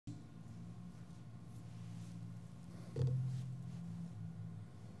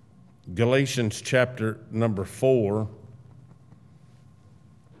Galatians chapter number 4.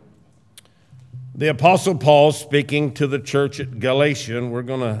 The Apostle Paul speaking to the church at Galatia. We're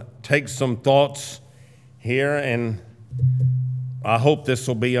going to take some thoughts here, and I hope this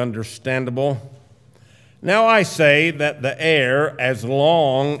will be understandable. Now I say that the heir, as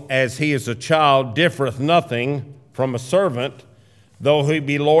long as he is a child, differeth nothing from a servant, though he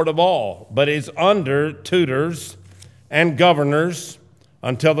be Lord of all, but is under tutors and governors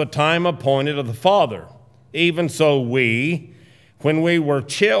until the time appointed of the Father. Even so we, when we were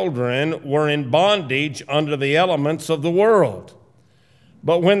children, were in bondage under the elements of the world.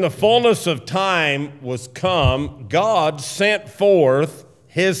 But when the fullness of time was come, God sent forth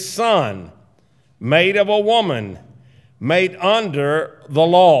his Son, made of a woman, made under the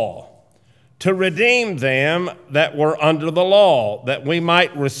law, to redeem them that were under the law, that we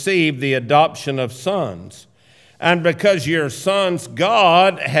might receive the adoption of sons. And because you're sons,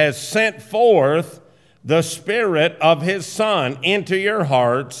 God has sent forth the Spirit of his Son into your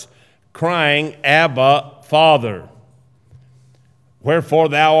hearts, crying, Abba, Father. Wherefore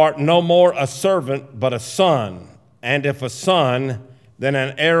thou art no more a servant, but a son, and if a son, then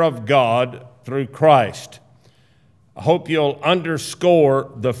an heir of God through Christ. I hope you'll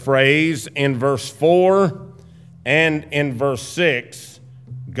underscore the phrase in verse 4 and in verse 6,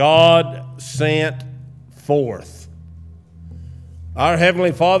 God sent forth. Our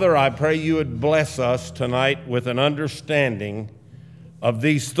Heavenly Father, I pray you would bless us tonight with an understanding of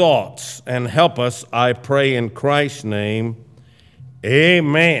these thoughts and help us, I pray in Christ's name.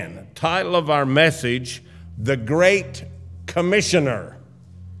 Amen. Title of our message, The Great Commissioner.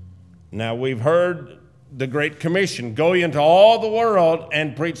 Now we've heard the Great Commission, go into all the world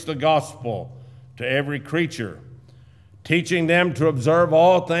and preach the gospel to every creature, teaching them to observe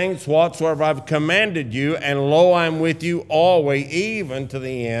all things whatsoever I've commanded you, and lo, I'm with you always, even to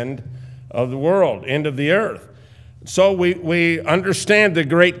the end of the world, end of the earth. So we understand the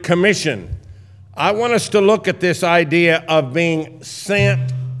Great Commission. I want us to look at this idea of being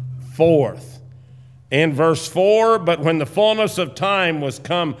sent forth. In verse 4, but when the fullness of time was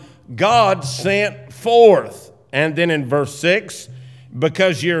come, God sent forth. And then in verse 6,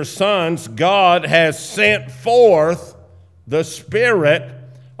 because you're sons, God has sent forth the Spirit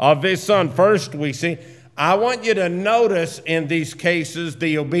of his Son. First we see, I want you to notice in these cases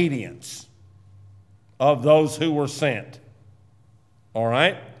the obedience of those who were sent. All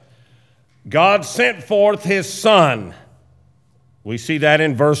right? God sent forth his Son. We see that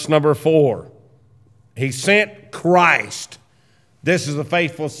in verse number 4. He sent Christ. This is a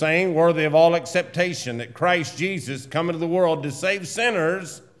faithful saying, worthy of all acceptation, that Christ Jesus come into the world to save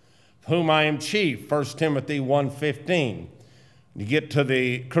sinners, of whom I am chief. 1 Timothy 1:15. You get to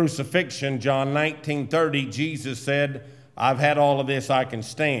the crucifixion, John 19:30, Jesus said, I've had all of this, I can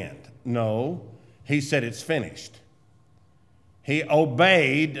stand. No, he said it's finished. He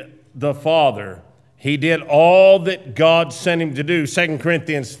obeyed the Father. He did all that God sent him to do. 2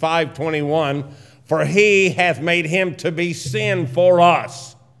 Corinthians 5:21, for he hath made him to be sin for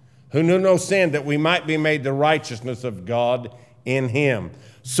us, who knew no sin, that we might be made the righteousness of God in him.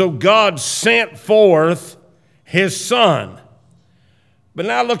 So God sent forth his Son. But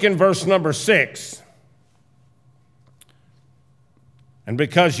now look in verse number 6. And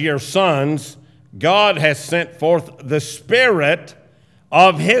because ye are sons, God has sent forth the Spirit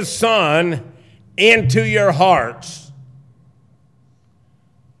of his Son into your hearts,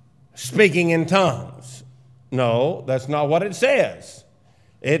 speaking in tongues. No, that's not what it says.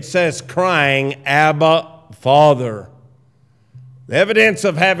 It says crying, Abba, Father. The evidence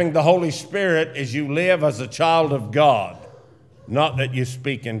of having the Holy Spirit is you live as a child of God, not that you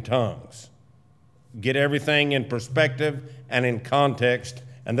speak in tongues. Get everything in perspective and in context,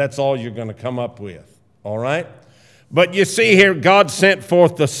 and that's all you're going to come up with. All right? But you see here, God sent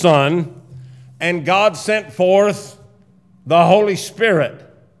forth the Son, and God sent forth the Holy Spirit.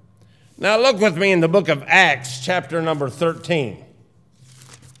 Now look with me in the book of Acts, chapter number 13.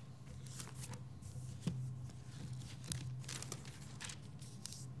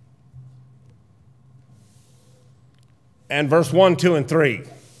 And verse 1, 2, and 3.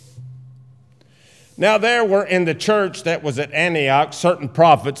 Now there were in the church that was at Antioch certain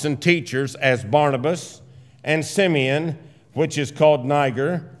prophets and teachers, as Barnabas and Simeon, which is called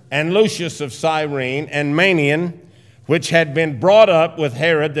Niger, and Lucius of Cyrene, and Manaen, which had been brought up with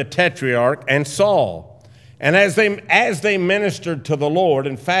Herod the Tetrarch, and Saul. And as they ministered to the Lord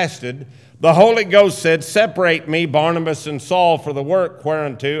and fasted, the Holy Ghost said, Separate me, Barnabas and Saul, for the work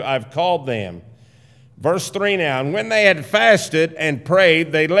whereunto I've called them. Verse 3 now, and when they had fasted and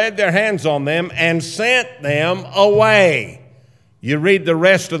prayed, they laid their hands on them and sent them away. You read the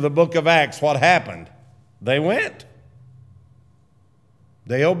rest of the book of Acts, what happened? They went.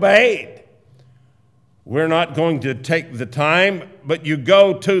 They obeyed. We're not going to take the time, but you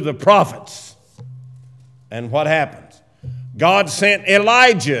go to the prophets. And what happens? God sent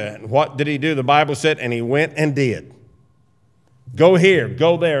Elijah. And what did he do? The Bible said, and he went and did. Go here,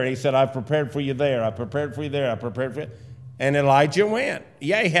 go there. And he said, I've prepared for you there. I prepared for you there. I prepared for you. And Elijah went.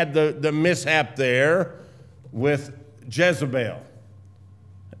 Yeah, he had the mishap there with Jezebel.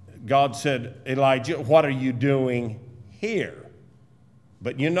 God said, Elijah, what are you doing here?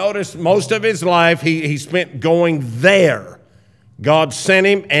 But you notice most of his life he spent going there. God sent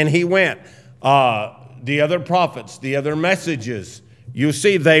him and he went. The other prophets, the other messages, you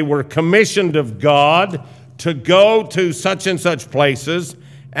see they were commissioned of God to go to such and such places,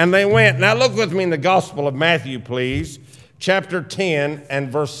 and they went. Now look with me in the Gospel of Matthew, please, chapter 10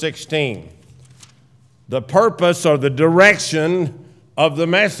 and verse 16. The purpose or the direction of the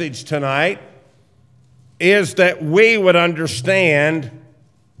message tonight is that we would understand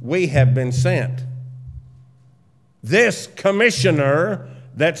we have been sent. This commissioner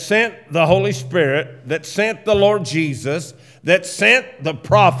that sent the Holy Spirit, that sent the Lord Jesus, that sent the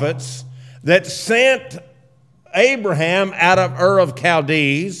prophets, that sent Abraham out of Ur of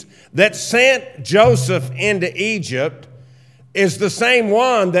Chaldees, that sent Joseph into Egypt, is the same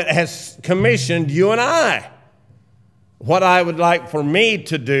one that has commissioned you and I. What I would like for me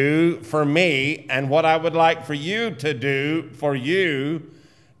to do for me, and what I would like for you to do for you,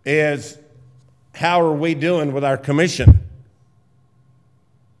 is how are we doing with our commission?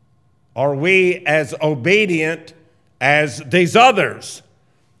 Are we as obedient as these others?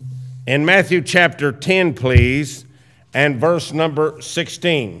 In Matthew chapter 10, please, and verse number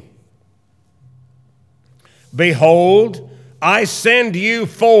 16. Behold, I send you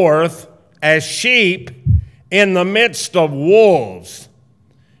forth as sheep in the midst of wolves.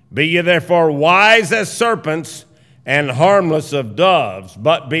 Be ye therefore wise as serpents and harmless of doves.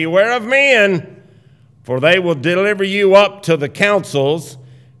 But beware of men, for they will deliver you up to the councils,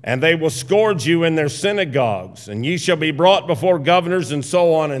 and they will scourge you in their synagogues, and ye shall be brought before governors, and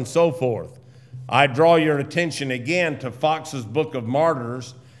so on and so forth. I draw your attention again to Fox's Book of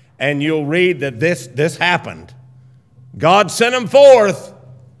Martyrs, and you'll read that this happened. God sent them forth,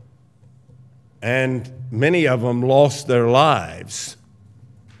 and many of them lost their lives.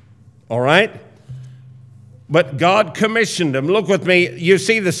 All right? But God commissioned them. Look with me. You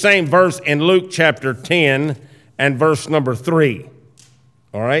see the same verse in Luke chapter 10 and verse number 3.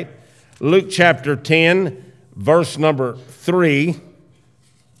 All right? Luke chapter 10, verse number 3.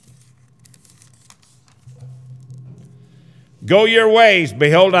 Go your ways.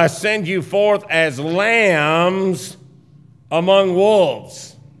 Behold, I send you forth as lambs among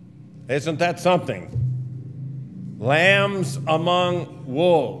wolves. Isn't that something? Lambs among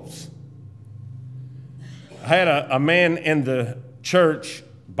wolves. I had a man in the church,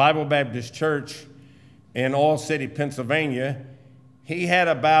 Bible Baptist Church in Oil City, Pennsylvania. He had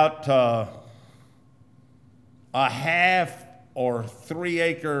about a half or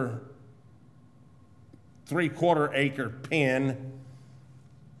 3/4 acre pen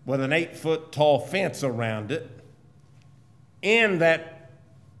with an 8-foot tall fence around it. In that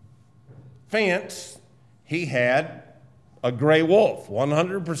fence, he had a gray wolf,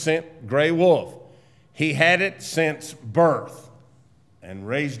 100% gray wolf. He had it since birth and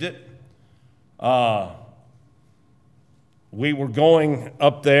raised it. We were going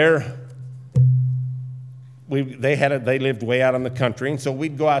up there. They lived way out in the country, and so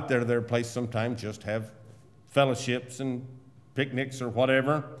we'd go out there to their place sometimes, just have fellowships and picnics or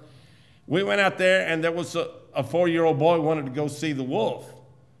whatever. We went out there, and there was a 4-year-old boy wanted to go see the wolf,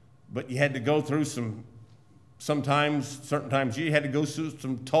 but you had to go through certain times you had to go through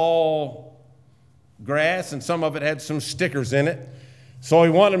some tall grass, and some of it had some stickers in it. So he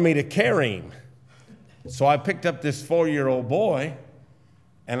wanted me to carry him. So I picked up this 4-year-old boy,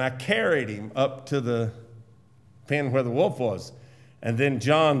 and I carried him up to the pen where the wolf was. And then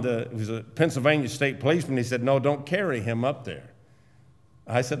John, who's a Pennsylvania state policeman, he said, no, don't carry him up there.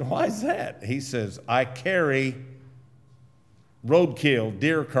 I said, why is that? He says, I carry roadkill,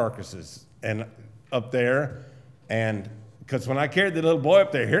 deer carcasses and up there, and because when I carried the little boy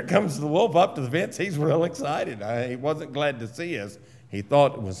up there, here comes the wolf up to the fence. He's real excited. He wasn't glad to see us. He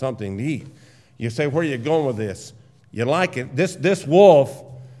thought it was something to eat. You say, where are you going with this? You like it? This wolf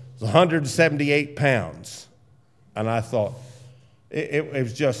was 178 pounds. And I thought, it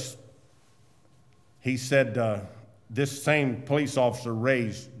was just, he said, this same police officer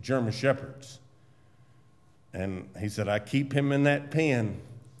raised German Shepherds. And he said, I keep him in that pen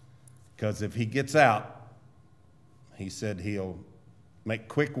because if he gets out, he said he'll make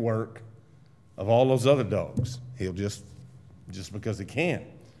quick work of all those other dogs. He'll just because he can.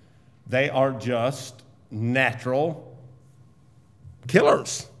 They are just natural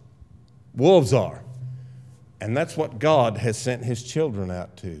killers. Wolves are. And that's what God has sent his children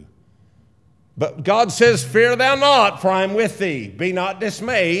out to. But God says, fear thou not, for I am with thee. Be not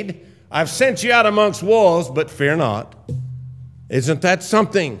dismayed. I've sent you out amongst wolves, but fear not. Isn't that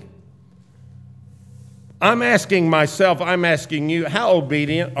something? I'm asking myself, I'm asking you, how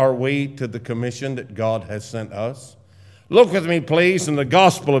obedient are we to the commission that God has sent us? Look with me, please, in the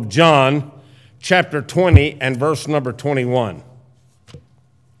Gospel of John, chapter 20 and verse number 21.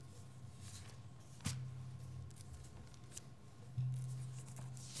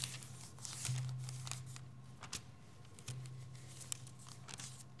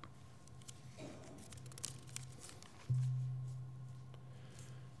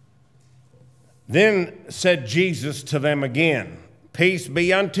 Then said Jesus to them again, peace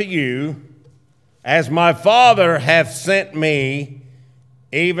be unto you. As my Father hath sent me,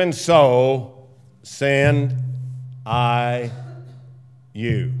 even so send I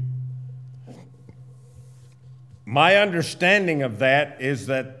you. My understanding of that is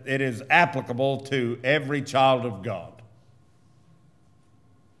that it is applicable to every child of God.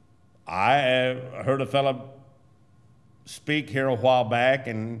 I heard a fellow speak here a while back,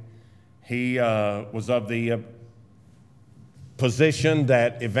 and he was of the position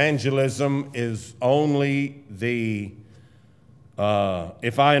that evangelism is only the,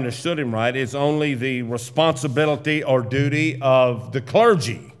 if I understood him right, it's only the responsibility or duty of the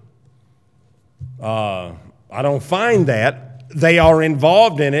clergy. I don't find that. They are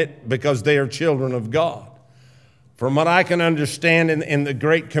involved in it because they are children of God. From what I can understand in the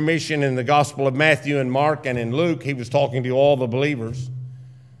Great Commission in the Gospel of Matthew and Mark and in Luke, he was talking to all the believers,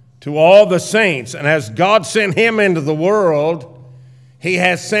 to all the saints. And as God sent him into the world, he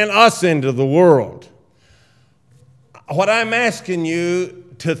has sent us into the world. What I'm asking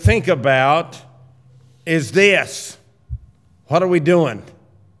you to think about is this. What are we doing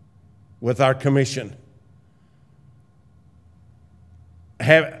with our commission?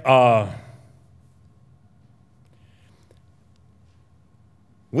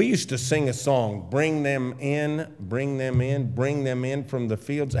 We used to sing a song, bring them in, bring them in, bring them in from the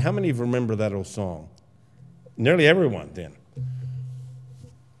fields. How many of you remember that old song? Nearly everyone then.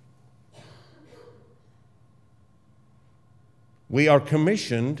 We are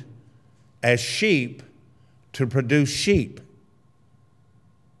commissioned as sheep to produce sheep.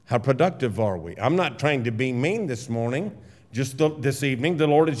 How productive are we? I'm not trying to be mean this morning, just this evening. The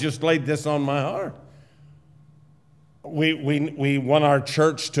Lord has just laid this on my heart. We want our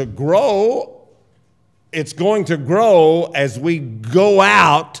church to grow. It's going to grow as we go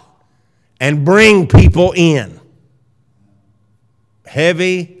out and bring people in.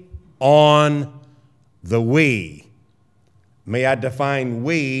 Heavy on the we. May I define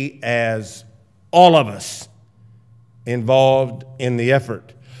we as all of us involved in the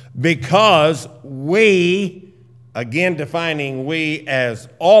effort. Because we, again defining we as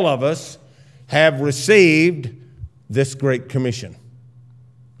all of us, have received this great commission.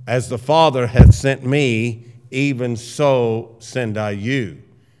 As the Father hath sent me, even so send I you.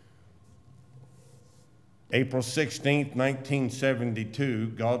 April 16th,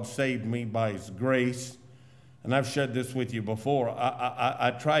 1972, God saved me by his grace. And I've shared this with you before.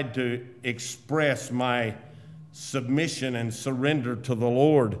 I tried to express my submission and surrender to the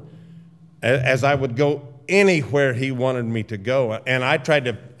Lord as I would go anywhere he wanted me to go. And I tried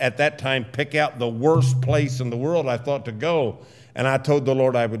to, at that time, pick out the worst place in the world I thought to go. And I told the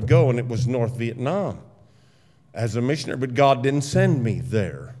Lord I would go, and it was North Vietnam as a missionary. But God didn't send me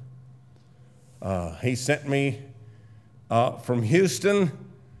there. He sent me from Houston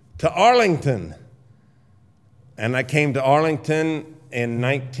to Arlington. And I came to Arlington in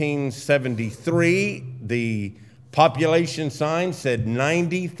 1973. The population sign said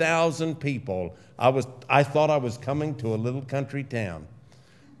 90,000 people. I thought I was coming to a little country town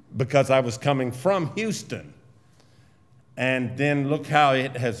because I was coming from Houston. And then look how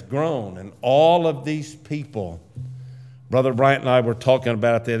it has grown. And all of these people, Brother Bryant and I were talking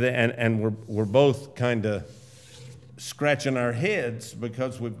about it there, and we're both kind of scratching our heads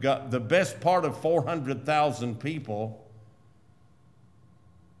because we've got the best part of 400,000 people.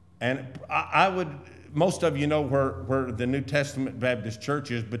 And I would, most of you know where the New Testament Baptist Church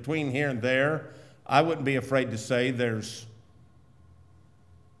is. Between here and there, I wouldn't be afraid to say there's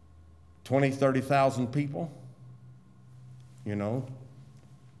 20,000, 30,000 people, you know.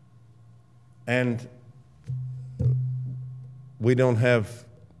 And we don't have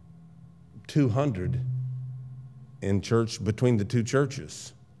 200 in church between the two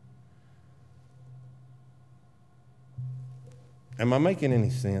churches. Am I making any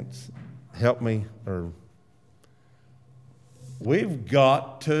sense? Help me. Or we've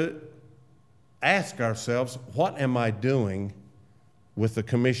got to ask ourselves, what am I doing with the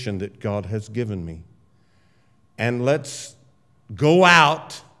commission that God has given me? And let's go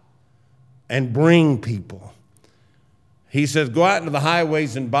out and bring people. He says, go out into the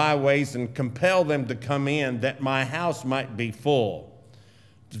highways and byways and compel them to come in, that my house might be full.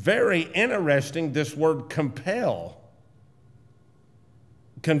 It's very interesting, this word compel.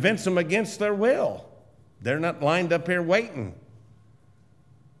 Convince them against their will. They're not lined up here waiting.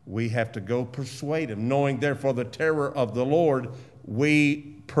 We have to go persuade them. Knowing therefore the terror of the Lord,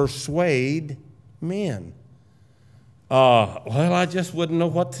 we persuade men. Well, I just wouldn't know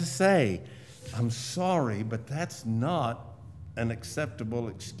what to say. I'm sorry, but that's not an acceptable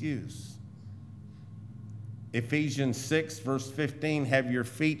excuse. Ephesians 6, verse 15, have your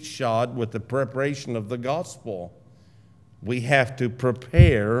feet shod with the preparation of the gospel. We have to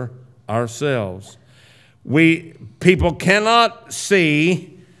prepare ourselves. People cannot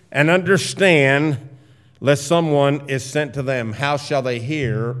see and understand lest someone is sent to them. How shall they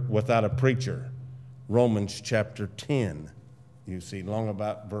hear without a preacher? Romans chapter 10. You see, long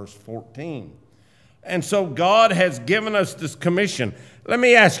about verse 14. And so God has given us this commission. Let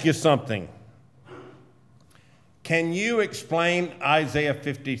me ask you something. Can you explain Isaiah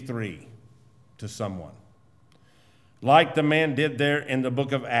 53 to someone? Like the man did there in the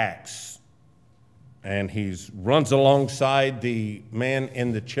book of Acts. And he runs alongside the man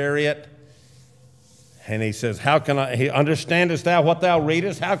in the chariot. And he says, how can I, understandest thou what thou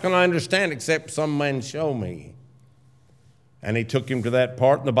readest? How can I understand except some man show me? And he took him to that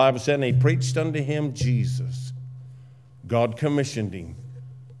part, and the Bible said, and he preached unto him Jesus. God commissioned him.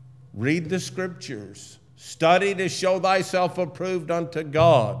 Read the scriptures. Study to show thyself approved unto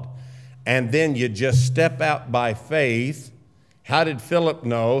God. And then you just step out by faith. How did Philip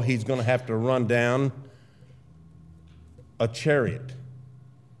know he's going to have to run down a chariot?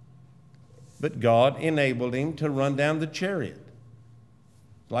 But God enabled him to run down the chariot.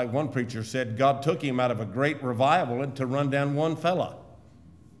 Like one preacher said, God took him out of a great revival and to run down one fella.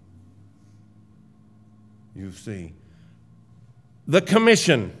 You see. The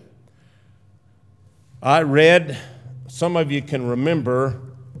commission. I read, some of you can remember,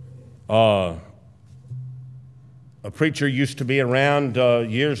 a preacher used to be around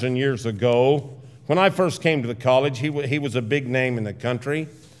years and years ago. When I first came to the college, he was a big name in the country.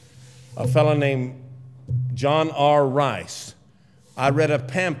 A fellow named John R. Rice. I read a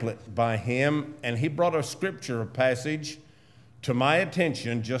pamphlet by him, and he brought a scripture passage to my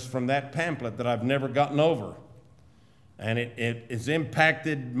attention just from that pamphlet that I've never gotten over. And it has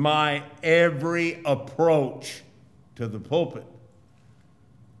impacted my every approach to the pulpit.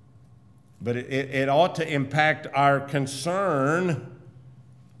 But it ought to impact our concern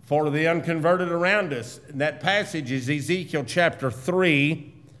for the unconverted around us. And that passage is Ezekiel chapter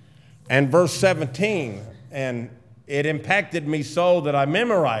 3 and verse 17. And it impacted me so that I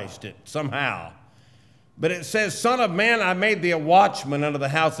memorized it somehow. But it says, Son of man, I made thee a watchman unto the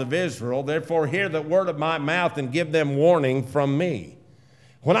house of Israel. Therefore hear the word of my mouth and give them warning from me.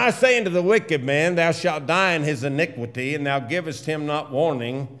 When I say unto the wicked man, thou shalt die in his iniquity, and thou givest him not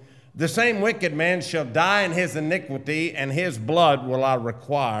warning, the same wicked man shall die in his iniquity, and his blood will I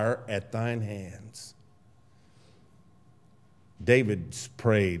require at thine hands. David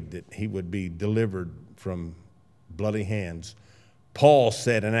prayed that he would be delivered from bloody hands. Paul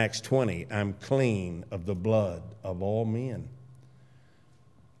said in Acts 20, I'm clean of the blood of all men.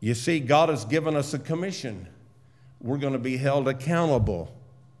 You see, God has given us a commission. We're going to be held accountable.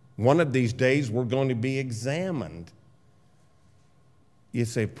 One of these days, we're going to be examined. You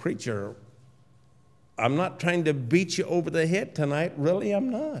say, preacher, I'm not trying to beat you over the head tonight. Really, I'm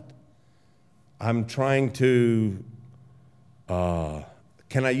not. I'm trying to,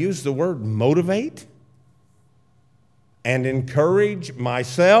 can I use the word motivate? And encourage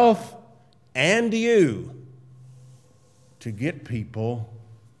myself and you to get people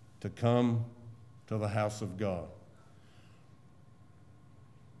to come to the house of God.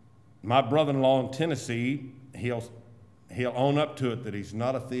 My brother-in-law in Tennessee, he'll own up to it that he's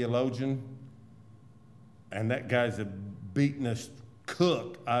not a theologian, and that guy's the beatenest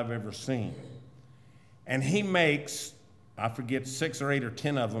cook I've ever seen. And he makes, I forget, 6 or 8 or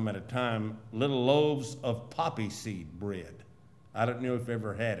 10 of them at a time, little loaves of poppy seed bread. I don't know if you've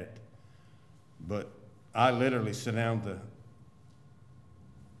ever had it, but I literally sit down with a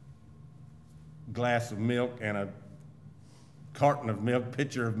glass of milk and a carton of milk,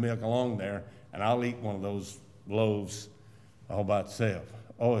 pitcher of milk along there, and I'll eat one of those loaves all by itself.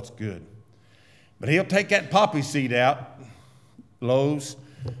 Oh, it's good. But he'll take that poppy seed out, loaves.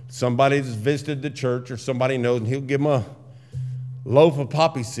 Somebody's visited the church or somebody knows, and he'll give them a loaf of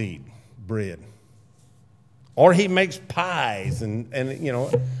poppy seed bread. Or he makes pies and you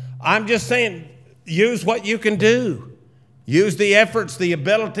know, I'm just saying, use what you can do. Use the efforts, the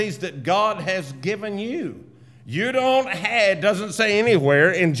abilities that God has given you. You don't have, it doesn't say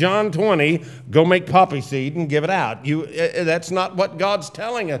anywhere in John 20, go make poppy seed and give it out. That's not what God's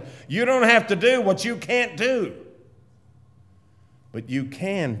telling us. You don't have to do what you can't do. But you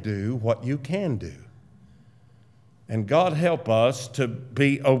can do what you can do. And God help us to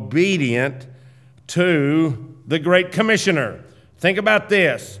be obedient to the Great Commissioner. Think about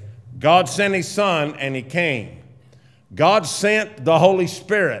this. God sent his Son and he came. God sent the Holy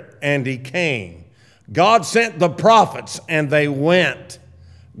Spirit and he came. God sent the prophets and they went.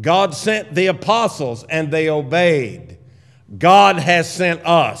 God sent the apostles and they obeyed. God has sent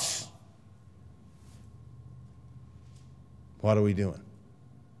us. What are we doing?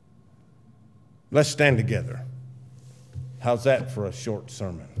 Let's stand together. How's that for a short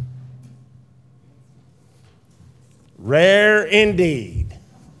sermon? Rare indeed.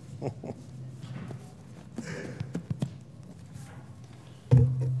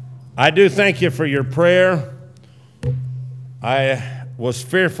 I do thank you for your prayer. I was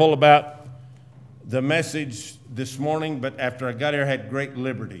fearful about the message this morning, but after I got here, I had great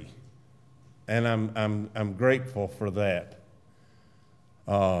liberty, and I'm grateful for that.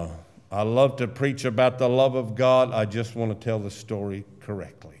 I love to preach about the love of God. I just want to tell the story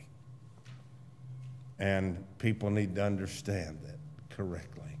correctly, and people need to understand that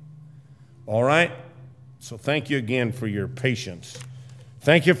correctly. All right? So thank you again for your patience.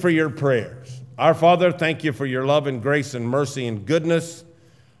 Thank you for your prayers. Our Father, thank you for your love and grace and mercy and goodness.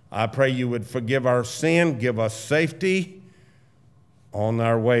 I pray you would forgive our sin, give us safety on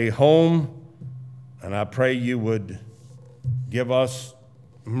our way home, and I pray you would give us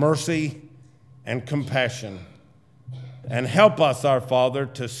mercy and compassion and help us, our Father,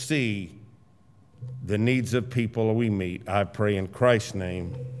 to see the needs of people we meet. I pray in Christ's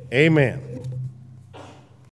name, amen.